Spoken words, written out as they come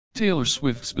Taylor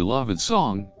Swift's beloved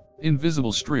song,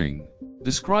 Invisible String,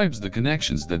 describes the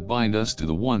connections that bind us to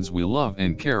the ones we love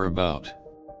and care about.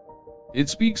 It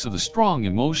speaks of the strong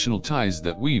emotional ties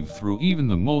that weave through even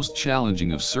the most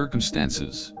challenging of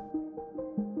circumstances.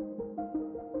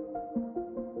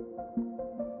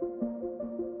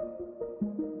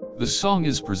 The song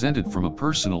is presented from a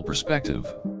personal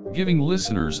perspective, giving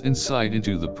listeners insight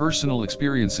into the personal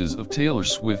experiences of Taylor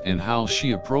Swift and how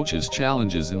she approaches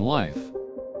challenges in life.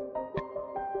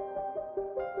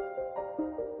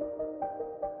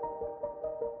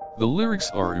 The lyrics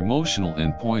are emotional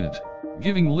and poignant,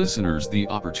 giving listeners the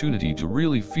opportunity to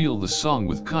really feel the song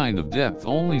with kind of depth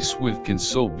only Swift can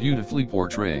so beautifully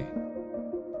portray.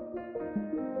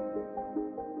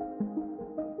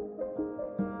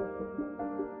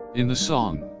 In the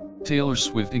song, Taylor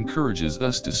Swift encourages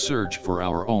us to search for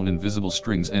our own invisible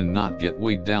strings and not get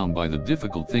weighed down by the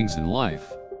difficult things in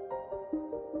life.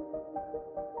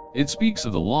 It speaks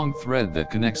of the long thread that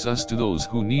connects us to those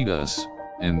who need us,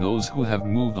 and those who have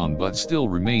moved on but still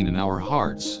remain in our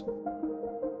hearts.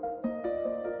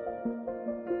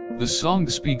 The song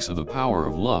speaks of the power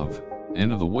of love,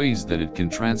 and of the ways that it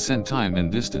can transcend time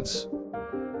and distance.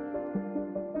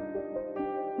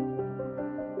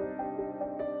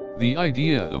 The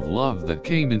idea of love that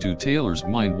came into Taylor's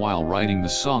mind while writing the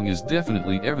song is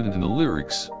definitely evident in the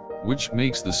lyrics, which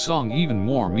makes the song even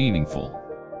more meaningful.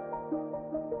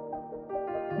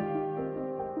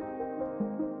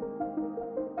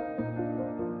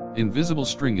 Invisible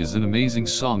String is an amazing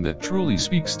song that truly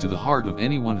speaks to the heart of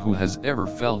anyone who has ever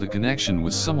felt a connection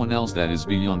with someone else that is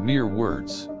beyond mere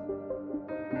words.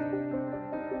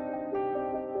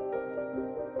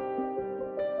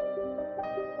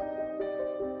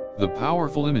 The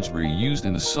powerful imagery used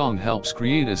in the song helps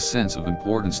create a sense of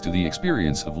importance to the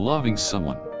experience of loving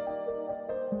someone.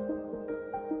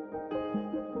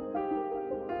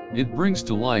 It brings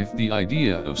to life the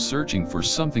idea of searching for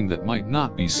something that might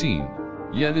not be seen,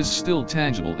 yet is still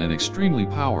tangible and extremely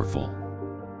powerful.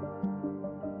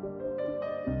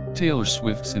 Taylor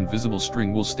Swift's Invisible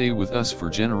String will stay with us for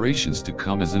generations to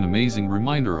come as an amazing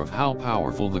reminder of how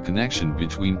powerful the connection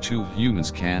between two humans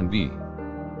can be.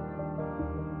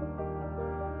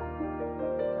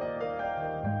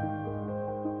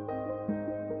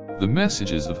 The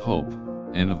messages of hope,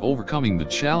 and of overcoming the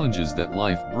challenges that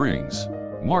life brings,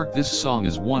 mark this song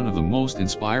as one of the most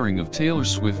inspiring of Taylor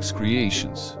Swift's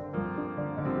creations.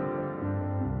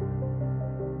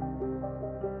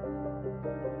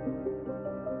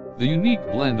 The unique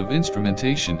blend of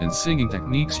instrumentation and singing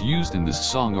techniques used in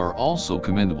this song are also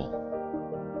commendable.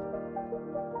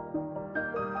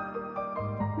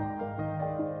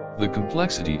 The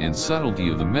complexity and subtlety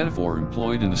of the metaphor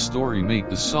employed in the story make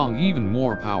the song even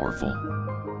more powerful.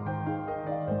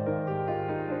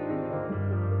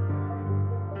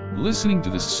 Listening to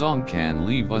this song can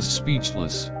leave us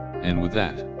speechless, and with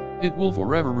that, it will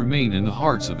forever remain in the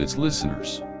hearts of its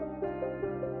listeners.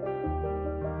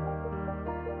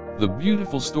 The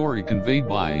beautiful story conveyed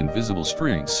by Invisible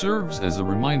String serves as a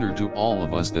reminder to all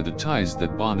of us that the ties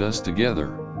that bond us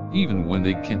together, even when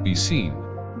they can't be seen,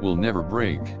 will never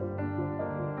break.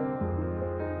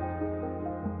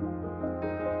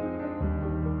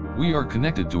 We are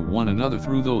connected to one another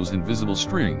through those invisible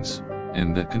strings,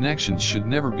 and that connection should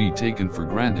never be taken for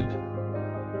granted.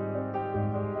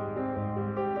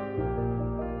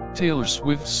 Taylor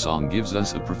Swift's song gives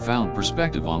us a profound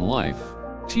perspective on life,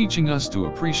 teaching us to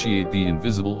appreciate the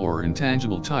invisible or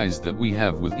intangible ties that we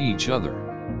have with each other.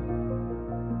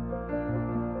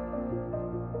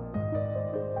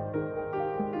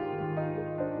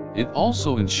 It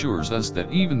also ensures us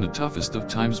that even the toughest of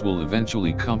times will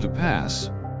eventually come to pass,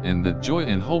 and that joy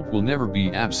and hope will never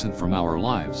be absent from our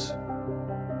lives.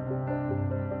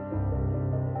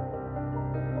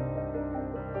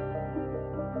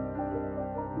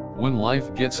 When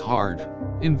life gets hard,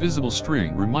 Invisible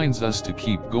String reminds us to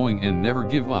keep going and never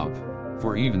give up,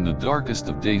 for even the darkest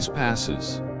of days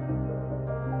passes.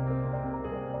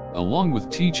 Along with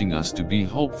teaching us to be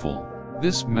hopeful,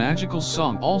 this magical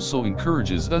song also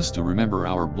encourages us to remember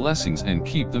our blessings and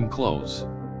keep them close.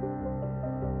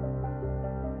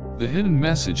 The hidden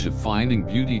message of finding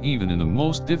beauty even in the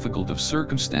most difficult of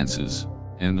circumstances,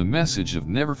 and the message of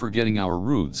never forgetting our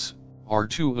roots, are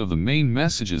two of the main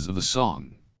messages of the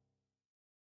song.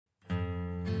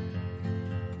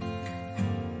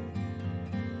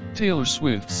 Taylor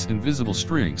Swift's Invisible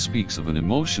String speaks of an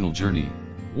emotional journey,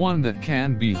 one that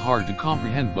can be hard to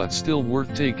comprehend but still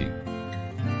worth taking.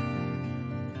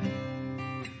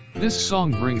 This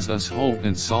song brings us hope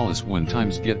and solace when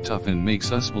times get tough and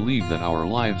makes us believe that our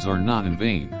lives are not in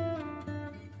vain.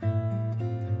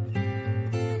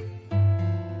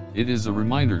 It is a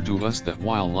reminder to us that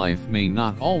while life may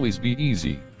not always be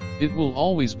easy, it will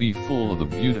always be full of the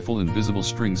beautiful invisible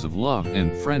strings of love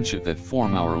and friendship that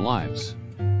form our lives.